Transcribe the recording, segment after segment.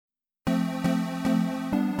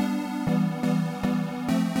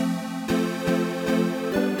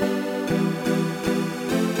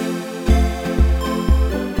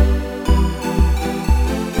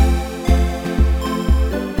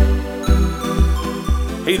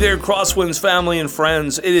Hey there, Crosswinds family and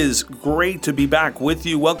friends. It is great to be back with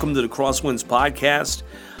you. Welcome to the Crosswinds podcast.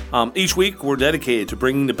 Each week, we're dedicated to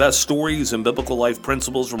bringing the best stories and biblical life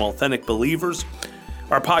principles from authentic believers.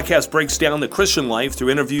 Our podcast breaks down the Christian life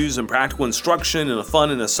through interviews and practical instruction in a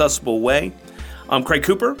fun and accessible way. I'm Craig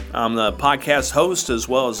Cooper. I'm the podcast host as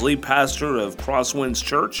well as lead pastor of Crosswinds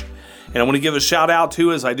Church. And I want to give a shout out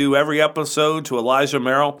to, as I do every episode, to Elijah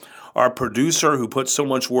Merrill, our producer, who puts so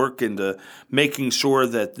much work into making sure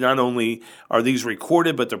that not only are these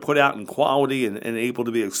recorded, but they're put out in quality and able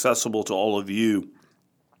to be accessible to all of you.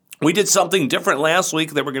 We did something different last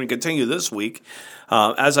week that we're going to continue this week.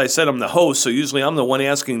 As I said, I'm the host, so usually I'm the one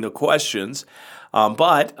asking the questions.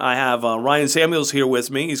 But I have Ryan Samuels here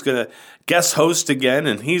with me. He's going to guest host again,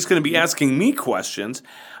 and he's going to be asking me questions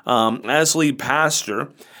as lead pastor.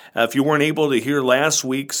 If you weren't able to hear last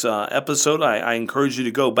week's episode, I encourage you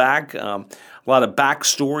to go back. A lot of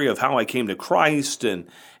backstory of how I came to Christ and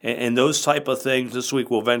those type of things. This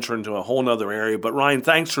week we'll venture into a whole other area. But Ryan,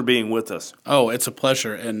 thanks for being with us. Oh, it's a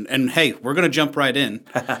pleasure. And hey, we're going to jump right in.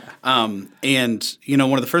 And you know,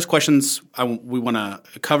 one of the first questions we want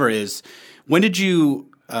to cover is when did you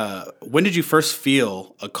first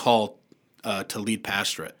feel a call to lead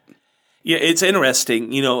pastorate? Yeah, it's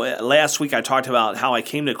interesting. You know, last week I talked about how I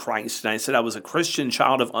came to Christ, and I said I was a Christian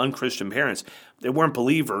child of unchristian parents. They weren't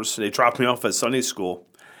believers. They dropped me off at Sunday school.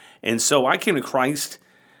 And so I came to Christ,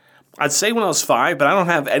 I'd say when I was 5, but I don't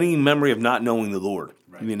have any memory of not knowing the Lord,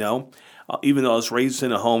 right. You know, even though I was raised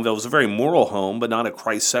in a home that was a very moral home, but not a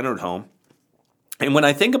Christ-centered home. And when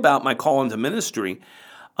I think about my call into ministry,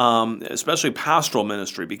 especially pastoral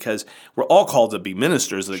ministry, because we're all called to be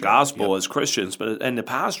ministers of the gospel as Christians, but in the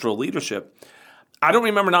pastoral leadership, I don't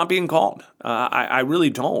remember not being called. I really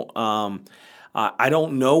don't. I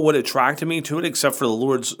don't know what attracted me to it except for the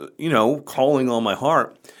Lord's, calling on my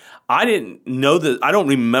heart. I didn't know that. I don't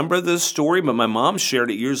remember this story, but my mom shared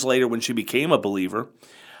it years later when she became a believer.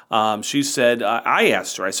 She said, I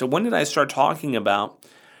asked her, I said, when did I start talking about,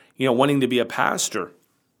 wanting to be a pastor?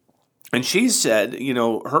 And she said,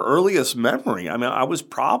 her earliest memory, I was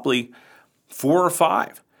probably 4 or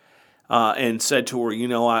 5, and said to her,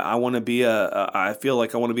 I want to be I feel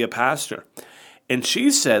like I want to be a pastor. And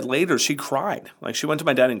she said later she cried. Like she went to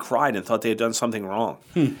my dad and cried and thought they had done something wrong.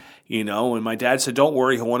 And my dad said, don't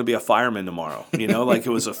worry, he'll want to be a fireman tomorrow. Like it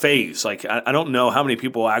was a phase. Like I don't know how many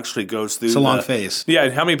people actually goes through. It's a long phase. Yeah,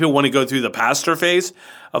 how many people want to go through the pastor phase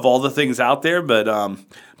of all the things out there. But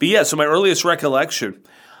yeah, so my earliest recollection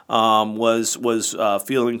was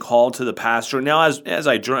feeling called to the pastor. Now, as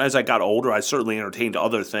I got older, I certainly entertained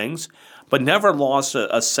other things, but never lost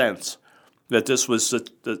a sense that this was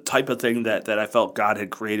the type of thing that I felt God had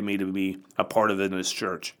created me to be a part of in His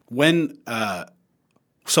church.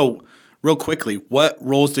 So real quickly, what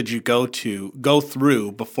roles did you go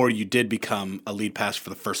through before you did become a lead pastor for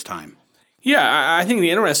the first time? Yeah, I think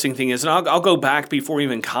the interesting thing is, and I'll go back before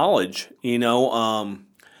even college.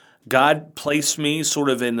 God placed me sort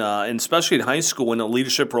of in especially in high school, in a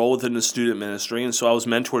leadership role within the student ministry, and so I was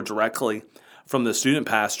mentored directly from the student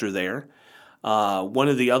pastor there. One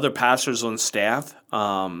of the other pastors on staff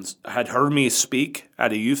had heard me speak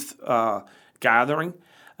at a youth gathering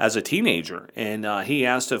as a teenager, and he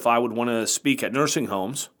asked if I would want to speak at nursing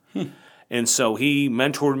homes. And so he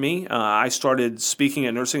mentored me. I started speaking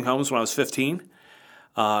at nursing homes when I was 15,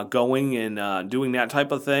 going and doing that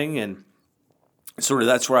type of thing, and sort of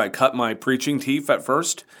that's where I cut my preaching teeth at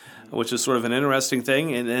first, which is sort of an interesting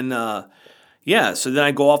thing. And then, so then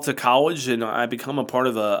I go off to college and I become a part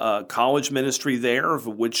of a college ministry there,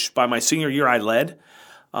 which by my senior year I led.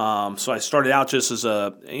 So I started out just as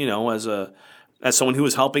as someone who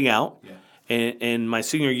was helping out. Yeah. And my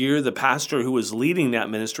senior year, the pastor who was leading that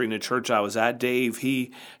ministry in the church I was at, Dave,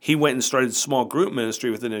 he went and started small group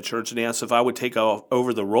ministry within the church and asked if I would take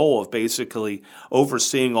over the role of basically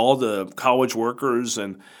overseeing all the college workers.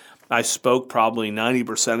 And I spoke probably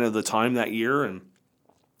 90% of the time that year.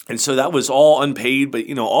 And so that was all unpaid,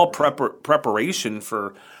 but, all preparation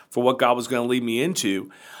for what God was going to lead me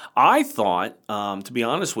into. I thought, to be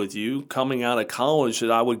honest with you, coming out of college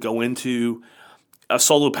that I would go into a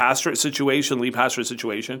solo pastorate situation, lead pastorate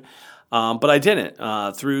situation, but I didn't.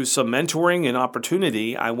 Through some mentoring and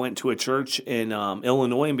opportunity, I went to a church in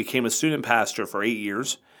Illinois and became a student pastor for 8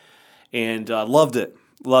 years, and loved it.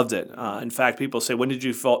 In fact, people say, when did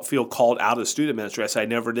you feel called out of student ministry? I said, I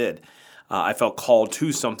never did. I felt called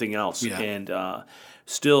to something else, and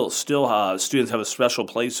still, students have a special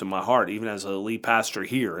place in my heart, even as a lead pastor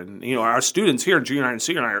here. And our students here, junior high and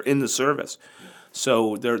senior high, are in the service.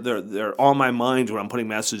 So they're on my mind when I'm putting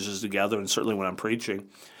messages together, and certainly when I'm preaching.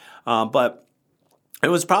 But It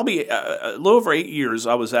was probably a little over 8 years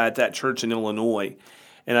I was at that church in Illinois,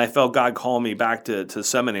 and I felt God call me back to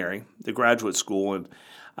seminary, the graduate school, and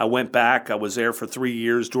I went back. I was there for 3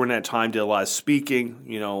 years. During that time, did a lot of speaking,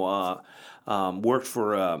 worked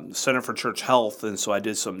for Center for Church Health, and so I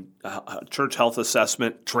did some church health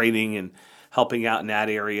assessment training and helping out in that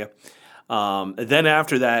area. Then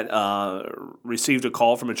after that, received a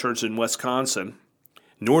call from a church in Wisconsin,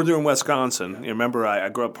 northern Wisconsin. You remember, I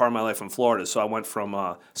grew up part of my life in Florida, so I went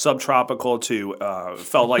from subtropical to,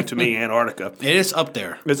 felt like to me, Antarctica. It is up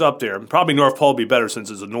there. It's up there. Probably North Pole would be better since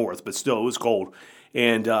it's the north, but still, it was cold.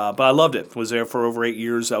 And but I loved it. Was there for over 8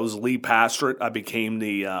 years. I was the lead pastorate. I became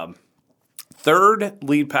the third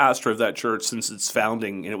lead pastor of that church since its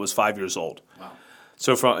founding, and it was 5 years old. Wow.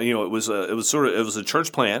 So from it was a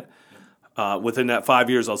church plant. Within that 5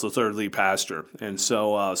 years, I was the third lead pastor, and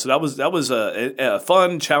so that was a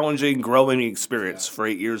fun, challenging, growing experience for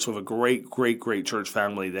 8 years with a great church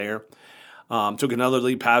family there. Took another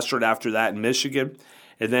lead pastorate after that in Michigan,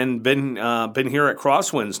 and then been here at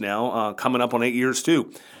Crosswinds now, coming up on 8 years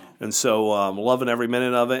too, and so loving every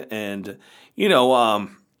minute of it. And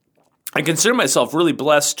I consider myself really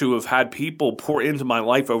blessed to have had people pour into my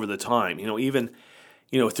life over the time. Even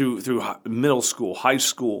through middle school, high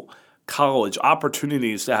school, college,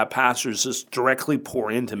 opportunities to have pastors just directly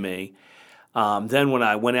pour into me. Then when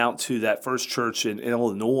I went out to that first church in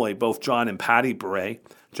Illinois, both John and Patty Bray,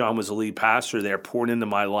 John was the lead pastor there, poured into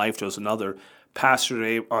my life. There was another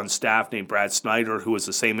pastor on staff named Brad Snyder, who was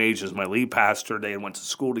the same age as my lead pastor. They went to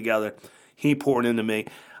school together. He poured into me.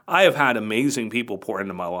 I have had amazing people pour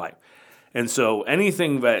into my life. And so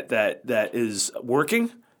anything that is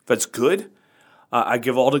working, that's good, I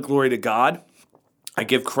give all the glory to God. I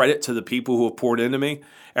give credit to the people who have poured into me.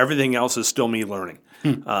 Everything else is still me learning.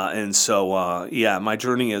 And so, my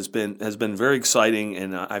journey has been very exciting,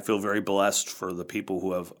 and I feel very blessed for the people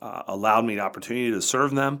who have allowed me the opportunity to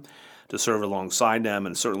serve them, to serve alongside them,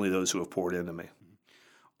 and certainly those who have poured into me.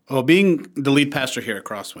 Well, being the lead pastor here at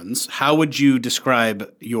Crosswinds, how would you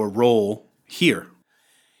describe your role here?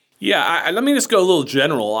 Yeah, let me just go a little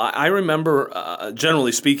general. I remember,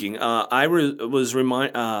 generally speaking, I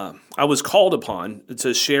was called upon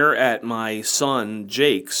to share at my son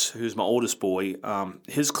Jake's, who's my oldest boy,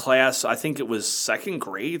 his class. I think it was second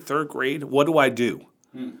grade, third grade. What do I do?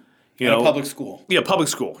 Public school. Yeah, public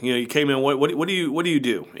school. You came in. What do you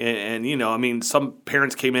do? And some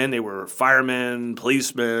parents came in. They were firemen,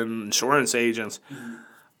 policemen, insurance agents. Mm-hmm.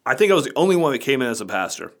 I think I was the only one that came in as a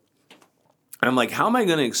pastor. I'm like, how am I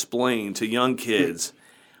going to explain to young kids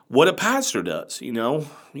what a pastor does? We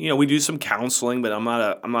do some counseling, but I'm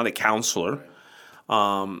not a counselor.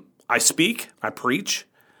 I speak, I preach,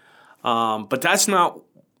 but that's not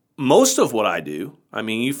most of what I do. I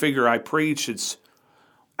mean, you figure I preach, it's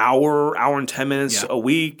hour and 10 minutes a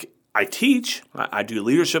week. I teach, I do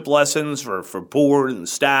leadership lessons for board and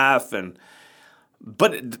staff,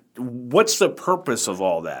 but what's the purpose of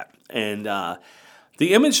all that? And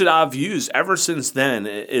the image that I've used ever since then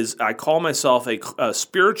is I call myself a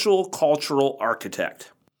spiritual cultural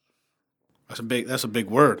architect. That's a big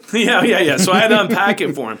word. Yeah. So I had to unpack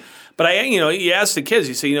it for him. But you ask the kids,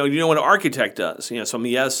 you say, you know what an architect does? Some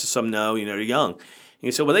yes, some no. They're young. And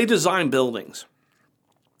you say, well, they design buildings,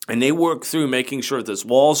 and they work through making sure that this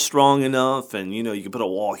wall's strong enough, and you can put a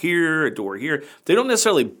wall here, a door here. They don't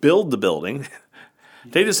necessarily build the building.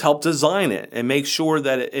 They just help design it and make sure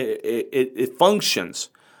that it functions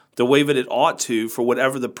the way that it ought to for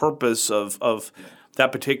whatever the purpose of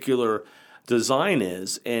that particular design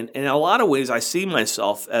is. And in a lot of ways, I see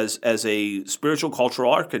myself as a spiritual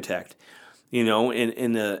cultural architect, in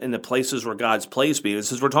the places where God's placed me. And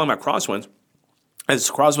since we're talking about Crosswinds, as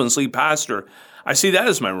Crosswinds lead pastor, I see that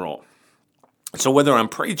as my role. So whether I'm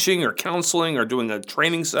preaching or counseling or doing a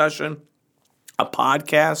training session, a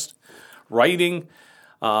podcast, writing.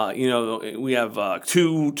 We have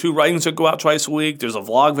two writings that go out twice a week. There's a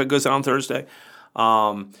vlog that goes out on Thursday.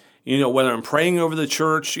 Whether I'm praying over the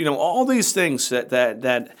church, all these things that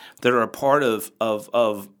are a part of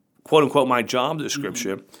quote unquote my job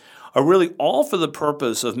description are really all for the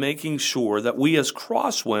purpose of making sure that we as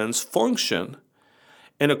Crosswinds function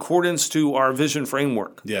in accordance to our vision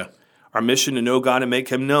framework. Yeah, our mission to know God and make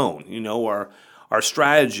Him known. Our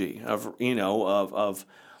strategy of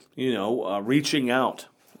reaching out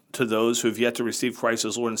to those who have yet to receive Christ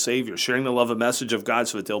as Lord and Savior, sharing the love and message of God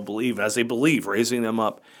so that they'll believe. As they believe, raising them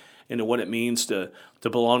up into what it means to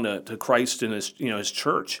belong to Christ and His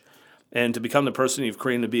church, and to become the person you've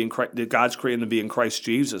created to be in Christ, that God's created to be in Christ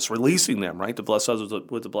Jesus, releasing them, right, to bless others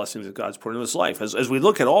with the blessings that God's poured into His life. As we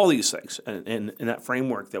look at all these things in that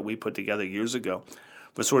framework that we put together years ago,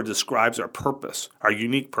 but sort of describes our purpose, our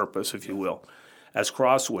unique purpose, if you will, as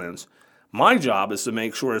Crosswinds. My job is to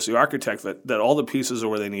make sure as the architect that all the pieces are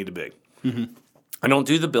where they need to be. Mm-hmm. I don't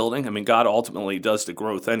do the building. I mean, God ultimately does the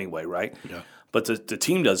growth anyway, right? Yeah. But the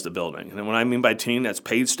team does the building. And what I mean by team, that's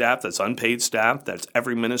paid staff, that's unpaid staff, that's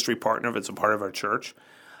every ministry partner if it's a part of our church.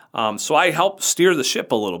 So I help steer the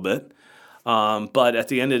ship a little bit. But at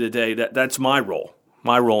the end of the day, that's my role.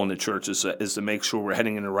 My role in the church is to make sure we're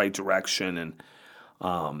heading in the right direction.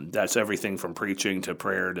 And that's everything from preaching to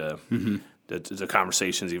prayer to the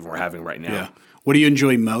conversations even we're having right now. Yeah. What do you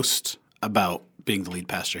enjoy most about being the lead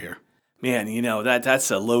pastor here? Man,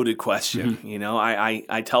 that's a loaded question. Mm-hmm.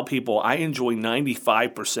 I tell people I enjoy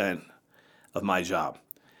 95% of my job.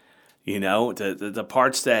 The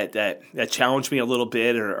parts that challenge me a little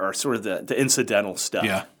bit are sort of the incidental stuff.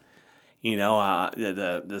 Yeah.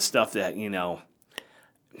 The stuff that,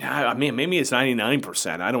 I mean, maybe it's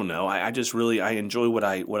 99%. I don't know. I just really, I enjoy what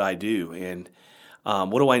I do. And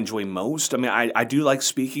what do I enjoy most? I mean, I do like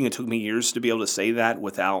speaking. It took me years to be able to say that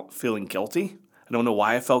without feeling guilty. I don't know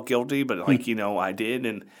why I felt guilty, but I did,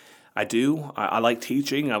 and I do. I like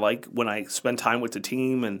teaching. I like when I spend time with the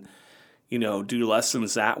team and, do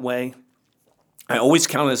lessons that way. I always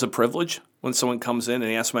count it as a privilege when someone comes in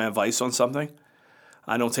and asks my advice on something.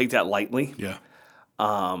 I don't take that lightly. Yeah.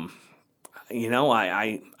 I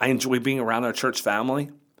enjoy being around our church family.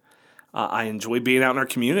 I enjoy being out in our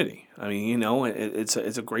community. I mean, it's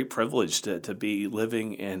a great privilege to be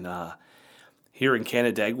living in here in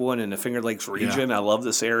Canandaigua and in the Finger Lakes region. Yeah. I love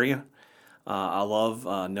this area. I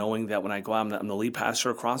love knowing that when I go out, I'm the lead pastor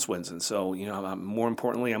of Crosswinds. And so, more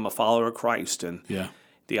importantly, I'm a follower of Christ. And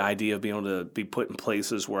the idea of being able to be put in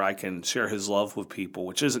places where I can share his love with people,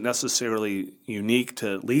 which isn't necessarily unique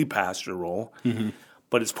to lead pastor role,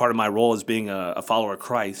 but it's part of my role as being a follower of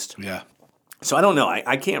Christ. Yeah. So I don't know.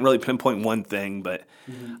 I can't really pinpoint one thing, but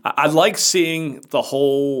I like seeing the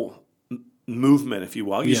whole movement, if you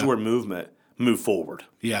will. I'll use the word movement, move forward.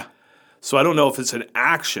 Yeah. So I don't know if it's an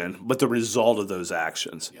action, but the result of those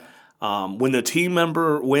actions. Yeah. When the team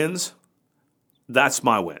member wins, that's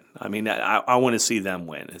my win. I mean, I want to see them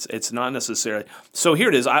win. It's not necessarily. So here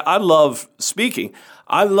it is. I love speaking.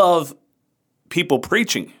 I love people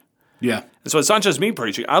preaching. Yeah. And so it's not just me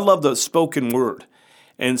preaching. I love the spoken word.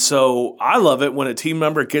 And so I love it when a team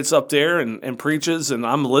member gets up there and preaches, and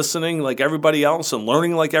I'm listening like everybody else and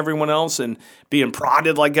learning like everyone else and being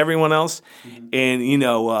prodded like everyone else. And,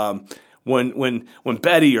 when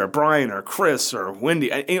Betty or Brian or Chris or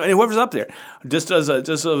Wendy and whoever's up there just does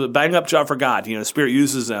a bang up job for God, the Spirit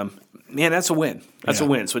uses them, man, that's a win. That's a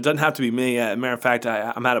win. So it doesn't have to be me. As a matter of fact,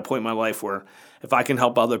 I'm at a point in my life where if I can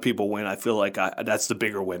help other people win, I feel like that's the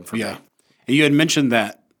bigger win for me. And you had mentioned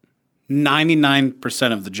that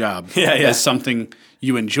 99% of the job is something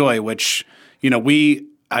you enjoy, which,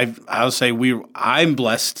 I'll say I'm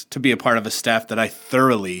blessed to be a part of a staff that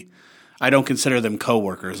I don't consider them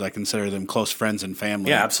coworkers. I consider them close friends and family.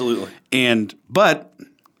 Yeah, absolutely. But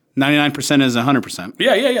 99% is 100%.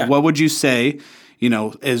 Yeah. What would you say,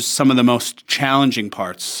 is some of the most challenging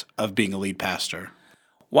parts of being a lead pastor?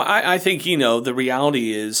 Well, I think, the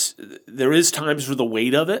reality is there is times where the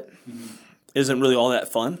weight of it isn't really all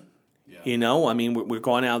that fun. Yeah. I mean, we're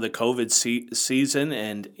going out of the COVID season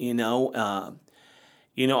and,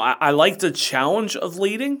 I like the challenge of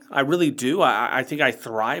leading. I really do. I think I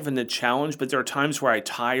thrive in the challenge, but there are times where I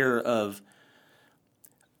tire of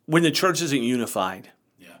when the church isn't unified.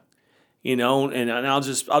 Yeah. And I'll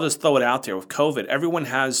just throw it out there. With COVID, everyone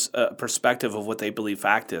has a perspective of what they believe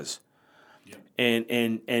fact is. Yeah.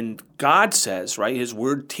 And God says, right, his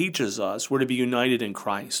word teaches us we're to be united in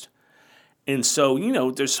Christ. And so,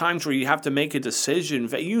 there's times where you have to make a decision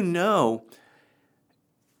that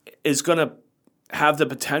is going to have the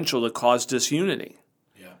potential to cause disunity.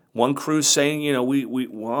 Yeah. One crew's saying,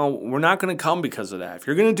 we're not going to come because of that. If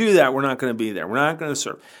you're going to do that, we're not going to be there. We're not going to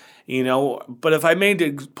serve. But if I made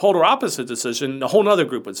the polar opposite decision, a whole other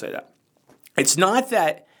group would say that. It's not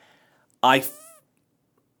that I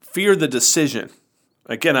fear the decision.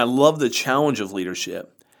 Again, I love the challenge of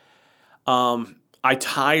leadership. I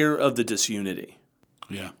tire of the disunity.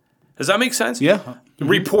 Yeah. Does that make sense? Yeah. Mm-hmm.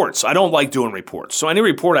 Reports. I don't like doing reports. So any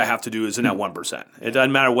report I have to do is in that 1%. It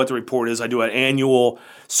doesn't matter what the report is. I do an annual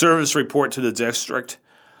service report to the district.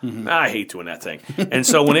 Mm-hmm. I hate doing that thing. And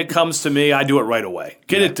so when it comes to me, I do it right away.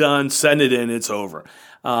 Get it done, send it in, it's over.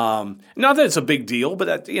 Not that it's a big deal,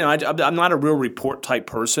 but I'm not a real report type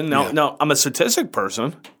person. Now, I'm a statistic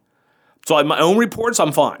person. So my own reports,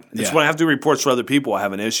 I'm fine. It's when I have to do reports for other people I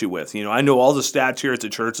have an issue with. I know all the stats here at the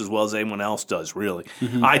church as well as anyone else does, really,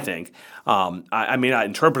 I think. I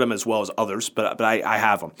interpret them as well as others, but I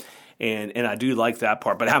have them. and I do like that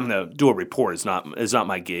part. But having to do a report is not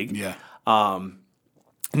my gig. Yeah.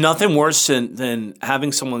 Nothing worse than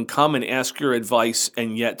having someone come and ask your advice,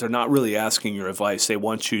 and yet they're not really asking your advice. They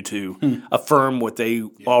want you to affirm what they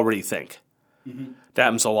already think. Mm-hmm. That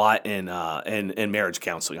happens a lot in marriage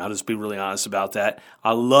counseling. I'll just be really honest about that.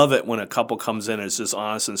 I love it when a couple comes in and is just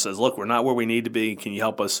honest and says, "Look, we're not where we need to be. Can you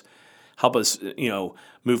help us,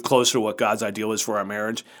 move closer to what God's ideal is for our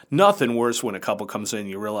marriage?" Nothing worse when a couple comes in and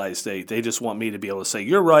you realize they just want me to be able to say,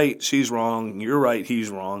 "You're right, she's wrong. You're right, he's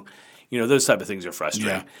wrong." Those type of things are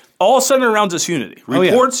frustrating. Yeah. All centered around disunity,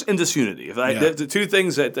 reports and disunity. The two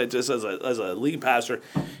things that just as a lead pastor,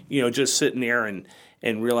 just sitting there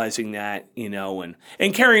and realizing that,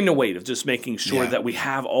 and carrying the weight of just making sure that we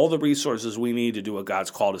have all the resources we need to do what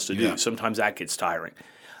God's called us to do. Sometimes that gets tiring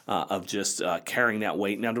of just carrying that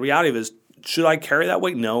weight. Now, the reality is, should I carry that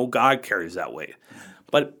weight? No, God carries that weight.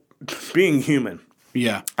 But being human,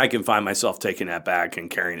 I can find myself taking that back and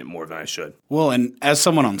carrying it more than I should. Well, and as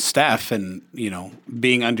someone on staff and,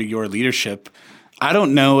 being under your leadership, I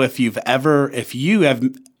don't know if you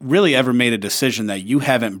have really ever made a decision that you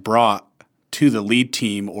haven't brought to the lead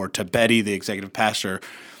team or to Betty, the executive pastor,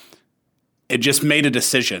 it just made a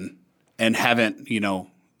decision and haven't,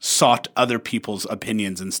 sought other people's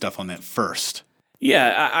opinions and stuff on that first.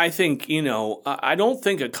 Yeah, I think, I don't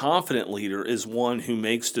think a confident leader is one who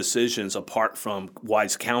makes decisions apart from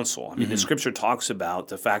wise counsel. I mean, the Scripture talks about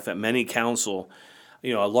the fact that many counsel,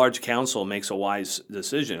 a large counsel makes a wise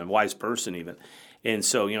decision, a wise person even. And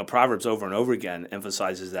so, Proverbs over and over again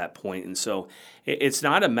emphasizes that point. And so it's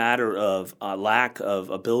not a matter of lack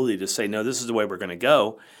of ability to say, no, this is the way we're going to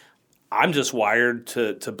go. I'm just wired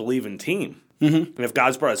to believe in team. Mm-hmm. And if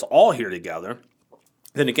God's brought us all here together,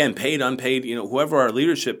 then again, paid, unpaid, whoever our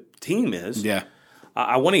leadership team is,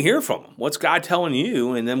 I want to hear from them. What's God telling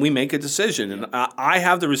you? And then we make a decision. And I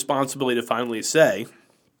have the responsibility to finally say,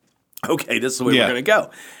 okay, this is the way we're going to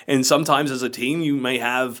go. And sometimes as a team, you may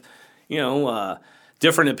have,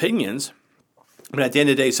 different opinions. But at the end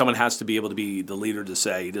of the day, someone has to be able to be the leader to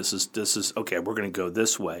say, this is okay, we're going to go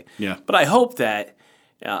this way. Yeah. But I hope that,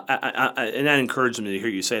 and that encourages me to hear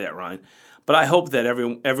you say that, Ryan, but I hope that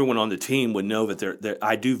everyone on the team would know that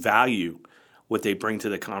I do value what they bring to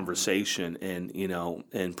the conversation,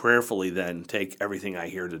 and prayerfully then take everything I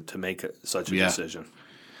hear to make such a decision.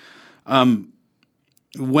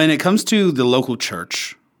 When it comes to the local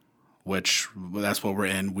church, which that's what we're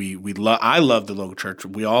in, I love the local church.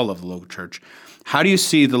 We all love the local church. How do you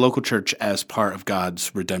see the local church as part of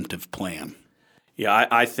God's redemptive plan? Yeah,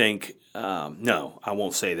 I think no, I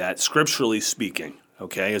won't say that. Scripturally speaking.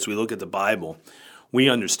 Okay, as we look at the Bible, we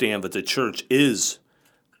understand that the church is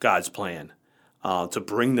God's plan to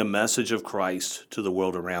bring the message of Christ to the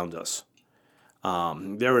world around us.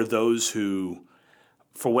 There are those who,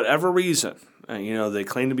 for whatever reason, they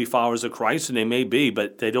claim to be followers of Christ, and they may be,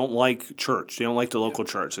 but they don't like church. They don't like the local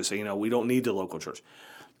church. They say, we don't need the local church.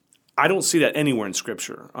 I don't see that anywhere in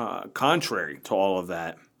Scripture. Contrary to all of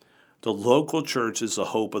that, the local church is the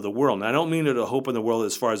hope of the world. And I don't mean the hope of the world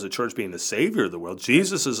as far as the church being the Savior of the world.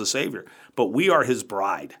 Jesus is the Savior, but we are His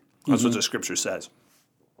bride. That's what the Scripture says.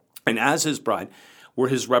 And as His bride, we're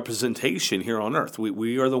His representation here on earth.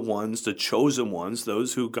 We are the ones, the chosen ones,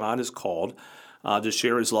 those who God has called to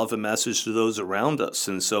share His love and message to those around us.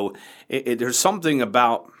 And so there's something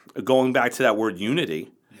about going back to that word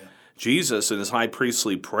unity. Yeah. Jesus, in His high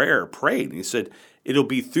priestly prayer, prayed. And He said, it'll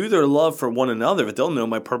be through their love for one another that they'll know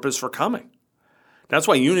my purpose for coming. That's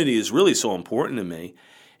why unity is really so important to me.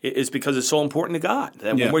 It's because it's so important to God.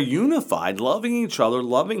 That when we're unified, loving each other,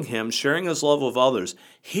 loving Him, sharing His love with others,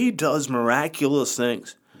 He does miraculous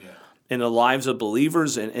things in the lives of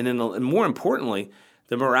believers and more importantly,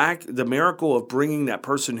 the miracle of bringing that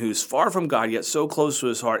person who's far from God yet so close to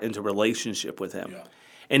His heart into relationship with Him. Yeah.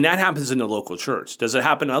 And that happens in the local church. Does it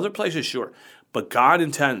happen in other places? Sure. But God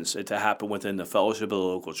intends it to happen within the fellowship of the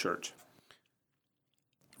local church.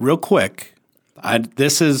 Real quick,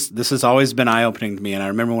 this has always been eye-opening to me, and I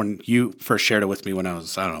remember when you first shared it with me when I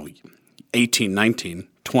was, 18, 19,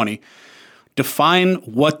 20. Define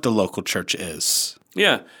what the local church is.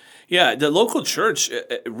 Yeah, the local church,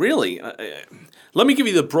 really, let me give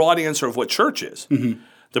you the broad answer of what church is. Mm-hmm.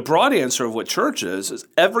 The broad answer of what church is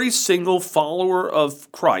every single follower of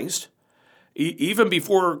Christ, even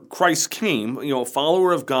before Christ came, a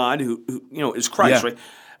follower of God who is Christ, right?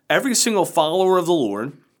 Every single follower of the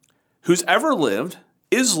Lord who's ever lived,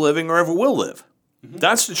 is living, or ever will live. Mm-hmm.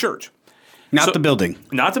 That's the church. Not the building.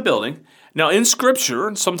 Not the building. Now, in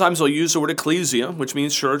Scripture, sometimes they'll use the word ecclesia, which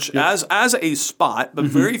means church, as a spot, but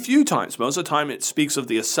very few times. Most of the time, it speaks of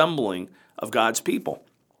the assembling of God's people.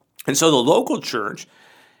 And so the local church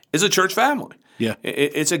is a church family. Yeah.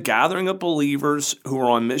 It's a gathering of believers who are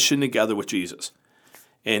on mission together with Jesus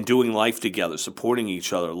and doing life together, supporting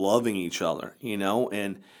each other, loving each other,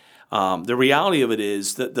 And the reality of it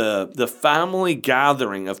is that the family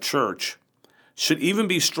gathering of church should even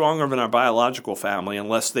be stronger than our biological family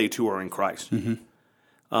unless they too are in Christ.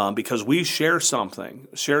 Because we share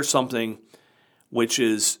something which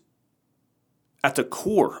is at the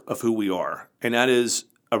core of who we are, and that is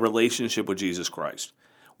a relationship with Jesus Christ.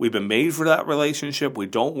 We've been made for that relationship. We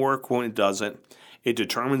don't work when it doesn't. It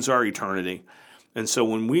determines our eternity. And so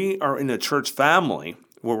when we are in a church family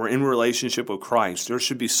where we're in relationship with Christ, there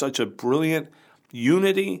should be such a brilliant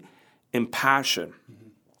unity and passion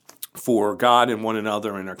for God and one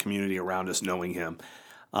another and our community around us knowing Him,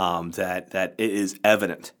 that it is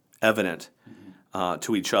evident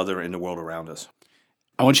to each other in the world around us.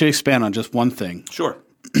 I want you to expand on just one thing. Sure.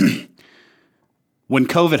 When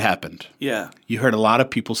COVID happened, Yeah. you heard a lot of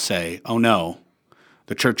people say, "Oh no,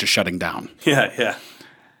 the church is shutting down." Yeah.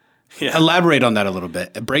 Elaborate on that a little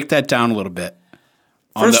bit. Break that down a little bit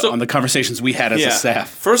on the conversations we had as a staff.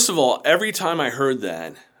 First of all, every time I heard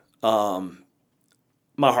that,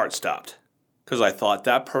 my heart stopped because I thought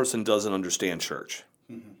that person doesn't understand church.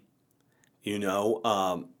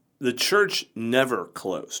 The church never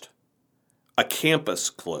closed. A campus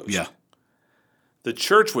closed. Yeah. The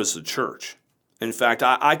church was the church. In fact,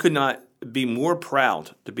 I could not be more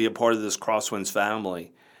proud to be a part of this Crosswinds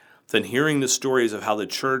family than hearing the stories of how the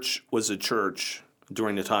church was a church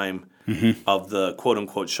during the time of the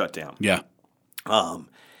quote-unquote shutdown. Yeah. As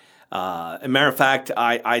a matter of fact,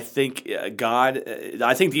 I think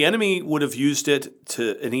I think the enemy would have used it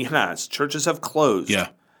to, and he has. Churches have closed. Yeah.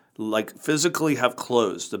 Like physically have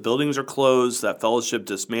closed. The buildings are closed. That fellowship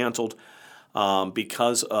dismantled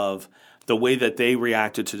because of the way that they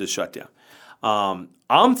reacted to the shutdown.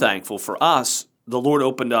 I'm thankful for us. The Lord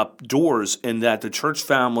opened up doors in that the church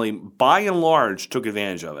family, by and large, took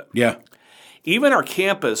advantage of it. Yeah. Even our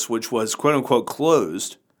campus, which was quote-unquote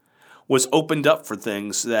closed, was opened up for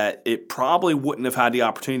things that it probably wouldn't have had the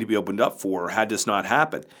opportunity to be opened up for had this not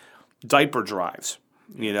happened. Diaper drives,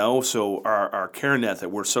 so our CareNet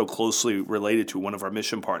that we're so closely related to, one of our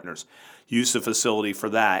mission partners, used the facility for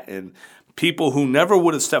that. And people who never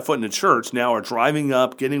would have stepped foot in the church now are driving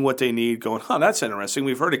up, getting what they need, going, that's interesting.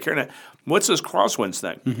 We've heard of CareNet. What's this Crosswinds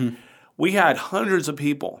thing? We had hundreds of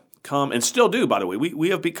people come, and still do, by the way. We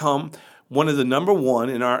have become one of the number one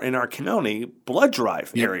in our county blood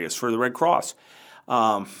drive areas for the Red Cross.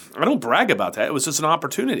 I don't brag about that. It was just an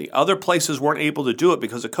opportunity. Other places weren't able to do it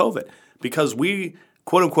because of COVID. Because we,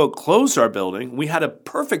 quote-unquote, closed our building, we had a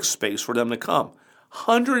perfect space for them to come.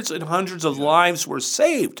 Hundreds and hundreds of lives were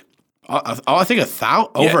saved. I think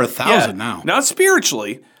over 1,000 now. Not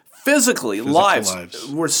spiritually, physically lives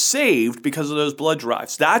were saved because of those blood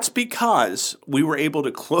drives. That's because we were able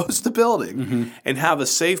to close the building and have a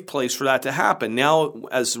safe place for that to happen. Now,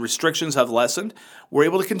 as restrictions have lessened, we're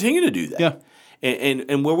able to continue to do that. Yeah.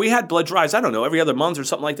 And where we had blood drives, I don't know, every other month or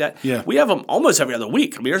something like that, Yeah. we have them almost every other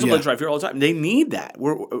week. I mean, there's a blood drive here all the time. They need that.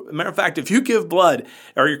 Matter of fact, if you give blood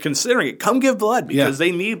or you're considering it, come give blood because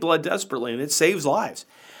they need blood desperately, and it saves lives.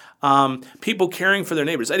 People caring for their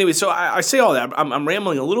neighbors. Anyway, so I say all that. I'm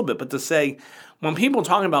rambling a little bit, but to say, when people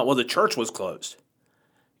talking about, well, the church was closed,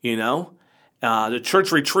 the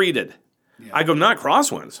church retreated. Yeah. I go, not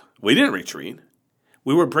Crosswinds. We didn't retreat.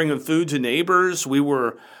 We were bringing food to neighbors. We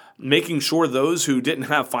were making sure those who didn't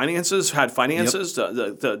have finances had finances. Yep.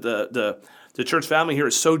 The church family here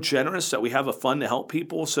is so generous that we have a fund to help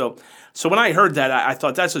people. So when I heard that, I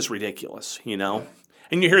thought that's just ridiculous,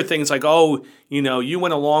 And you hear things like, you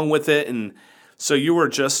went along with it, and so you were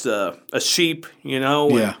just a sheep,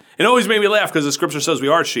 Yeah. It always made me laugh because the scripture says we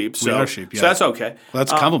are sheep. So, we are sheep, yeah. So that's okay. Well,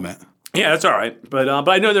 that's a compliment. Yeah, that's all right. But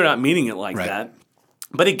I know they're not meaning it like that.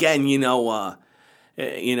 But again,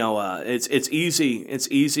 it's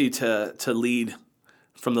easy to lead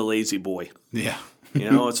from the lazy boy. Yeah.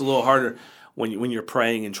 It's a little harder when you're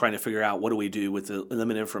praying and trying to figure out what do we do with the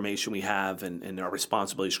limited information we have and our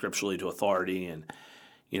responsibility scripturally to authority, and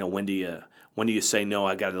when do you say no?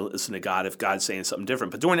 I got to listen to God if God's saying something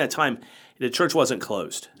different. But during that time, the church wasn't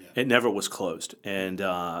closed. Yeah. It never was closed, and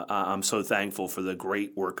I'm so thankful for the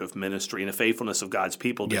great work of ministry and the faithfulness of God's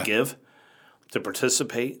people to give, to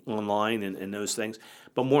participate online and those things,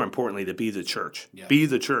 but more importantly, to be the church. Yeah. Be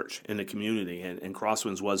the church in the community, and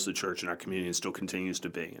Crosswinds was the church in our community and still continues to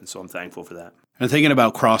be, and so I'm thankful for that. And thinking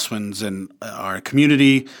about Crosswinds and our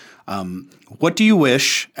community, what do you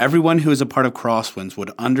wish everyone who is a part of Crosswinds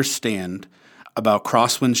would understand about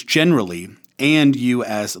Crosswinds generally and you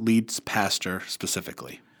as lead pastor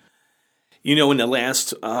specifically? In the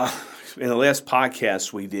last in the last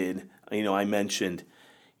podcast we did, I mentioned,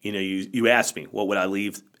 you asked me what would I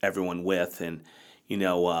leave everyone with, and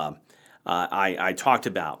I talked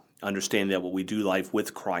about understanding that what we do life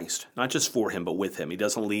with Christ, not just for Him, but with Him. He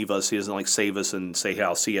doesn't leave us. He doesn't save us and say, "Hey,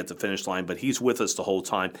 I'll see you at the finish line," but He's with us the whole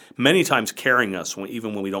time, many times carrying us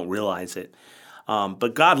even when we don't realize it.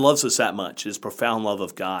 But God loves us that much, His profound love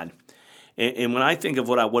of God. And when I think of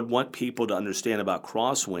what I would want people to understand about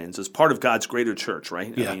Crosswinds, as part of God's greater church,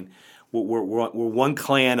 right? Yeah. I mean, we're one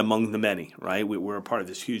clan among the many, right? We're a part of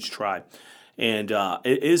this huge tribe. And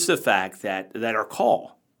it is the fact that our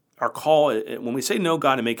call, when we say know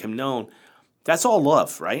God and make Him known, that's all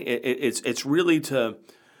love, right? It's really to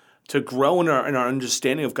grow in our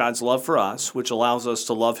understanding of God's love for us, which allows us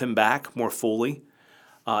to love Him back more fully.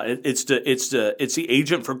 It's the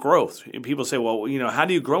agent for growth. And people say, well, how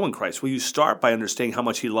do you grow in Christ? Well, you start by understanding how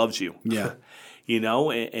much He loves you. Yeah.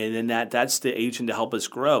 And then that's the agent to help us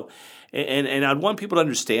grow. And I'd want people to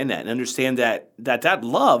understand that and understand that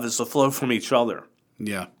love is the flow from each other.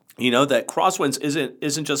 Yeah. That Crosswinds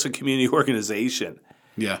isn't just a community organization.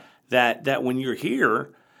 Yeah. That when you're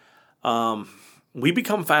here, we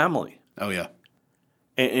become family. Oh, yeah.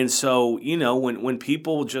 And so, when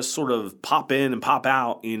people just sort of pop in and pop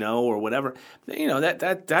out, or whatever,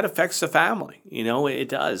 that affects the family. It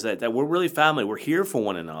does. That we're really family. We're here for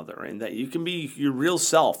one another, and that you can be your real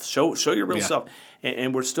self. Show your real self,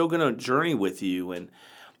 and we're still going to journey with you. And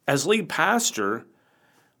as lead pastor,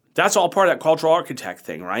 that's all part of that cultural architect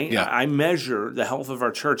thing, right? Yeah. I measure the health of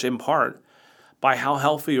our church in part by how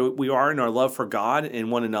healthy we are in our love for God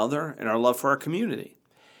and one another, and our love for our community.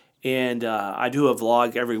 And I do a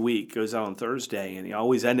vlog every week, it goes out on Thursday, and I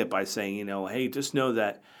always end it by saying, hey, just know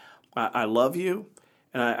that I love you,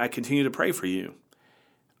 and I continue to pray for you.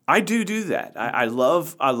 I do that. I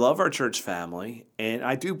love our church family, and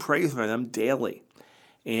I do pray for them daily.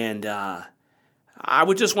 And I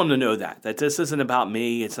would just want them to know that this isn't about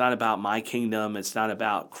me. It's not about my kingdom. It's not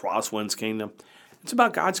about Crosswinds' kingdom. It's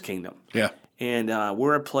about God's kingdom. Yeah. And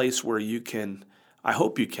we're a place where you can, I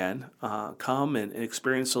hope you can, come and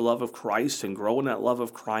experience the love of Christ and grow in that love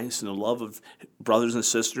of Christ and the love of brothers and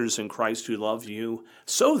sisters in Christ who love you,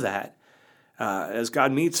 so that as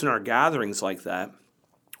God meets in our gatherings like that,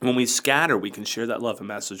 when we scatter, we can share that love and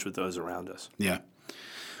message with those around us. Yeah.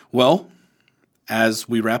 Well, as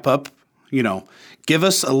we wrap up, give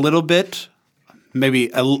us a little bit, maybe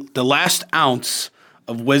the last ounce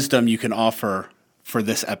of wisdom you can offer for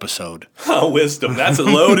this episode. Oh, wisdom. That's a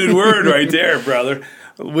loaded word right there, brother.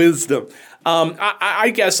 Wisdom.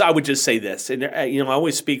 I guess I would just say this. And, I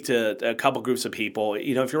always speak to a couple groups of people.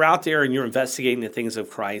 If you're out there and you're investigating the things of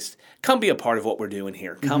Christ, come be a part of what we're doing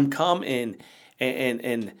here. Come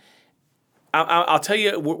and I'll tell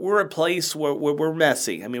you, we're a place where we're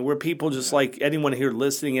messy. I mean, we're people just like anyone here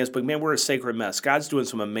listening is, but man, we're a sacred mess. God's doing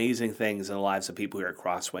some amazing things in the lives of people here at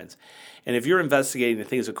Crosswinds. And if you're investigating the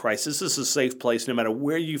things of Christ, this is a safe place no matter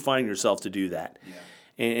where you find yourself to do that. Yeah.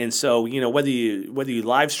 And so, whether you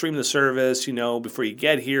live stream the service, before you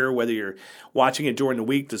get here, whether you're watching it during the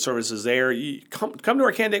week, the service is there, you come to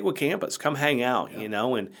our Canandaigua campus, come hang out,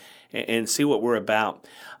 and see what we're about.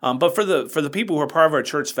 But for the people who are part of our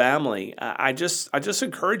church family, I just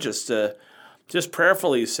encourage us to just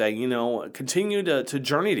prayerfully say, continue to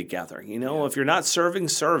journey together. If you're not serving,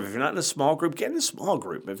 serve. If you're not in a small group, get in a small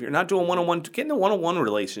group. If you're not doing one-on-one, get in a one-on-one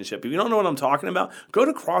relationship. If you don't know what I'm talking about, go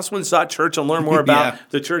to crosswinds.church and learn more about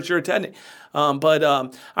the church you're attending. But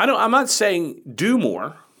I'm not saying do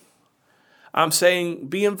more. I'm saying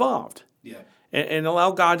be involved. Yeah. And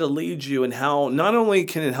allow God to lead you in how not only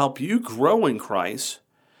can it help you grow in Christ,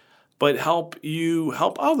 but help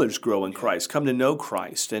others grow in Christ, come to know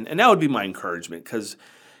Christ. And that would be my encouragement because,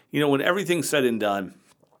 when everything's said and done,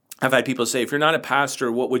 I've had people say, if you're not a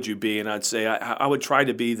pastor, what would you be? And I'd say I would try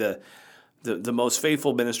to be the most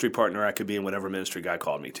faithful ministry partner I could be in whatever ministry God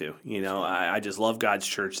called me to. I just love God's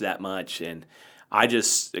church that much, and I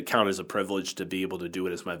just count it as a privilege to be able to do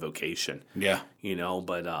it as my vocation. Yeah.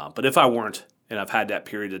 But if I weren't, and I've had that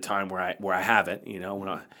period of time where I haven't,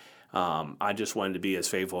 when I just wanted to be as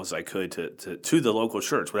faithful as I could to the local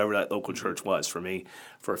church, whatever that local church was. For me,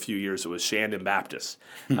 for a few years, it was Shandon Baptist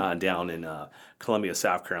down in Columbia,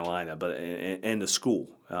 South Carolina, but and the school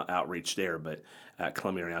outreach there, but at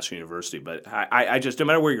Columbia International University. But I just, no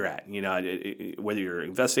matter where you're at, whether you're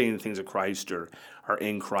investigating in the things of Christ or are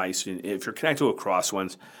in Christ, and if you're connected with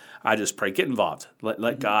Crosswinds, I just pray, get involved.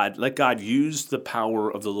 Let God use the power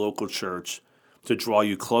of the local church to draw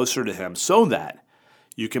you closer to Him, so that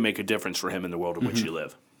you can make a difference for Him in the world in which you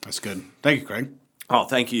live. That's good. Thank you, Craig. Oh,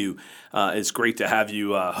 thank you. It's great to have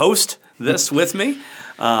you host this with me.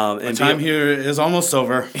 And time here is almost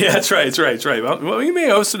over. Yeah, that's right. Well, we may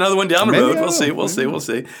host another one down the road. We'll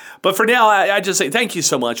see. But for now, I just say thank you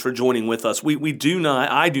so much for joining with us.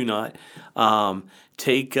 I do not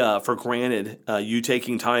take for granted you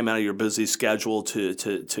taking time out of your busy schedule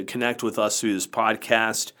to connect with us through this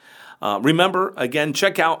podcast. Remember, again,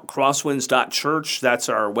 check out crosswinds.church. That's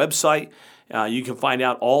our website. You can find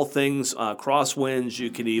out all things Crosswinds.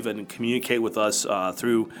 You can even communicate with us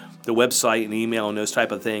through the website and email and those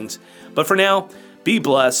type of things. But for now, be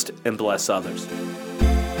blessed and bless others.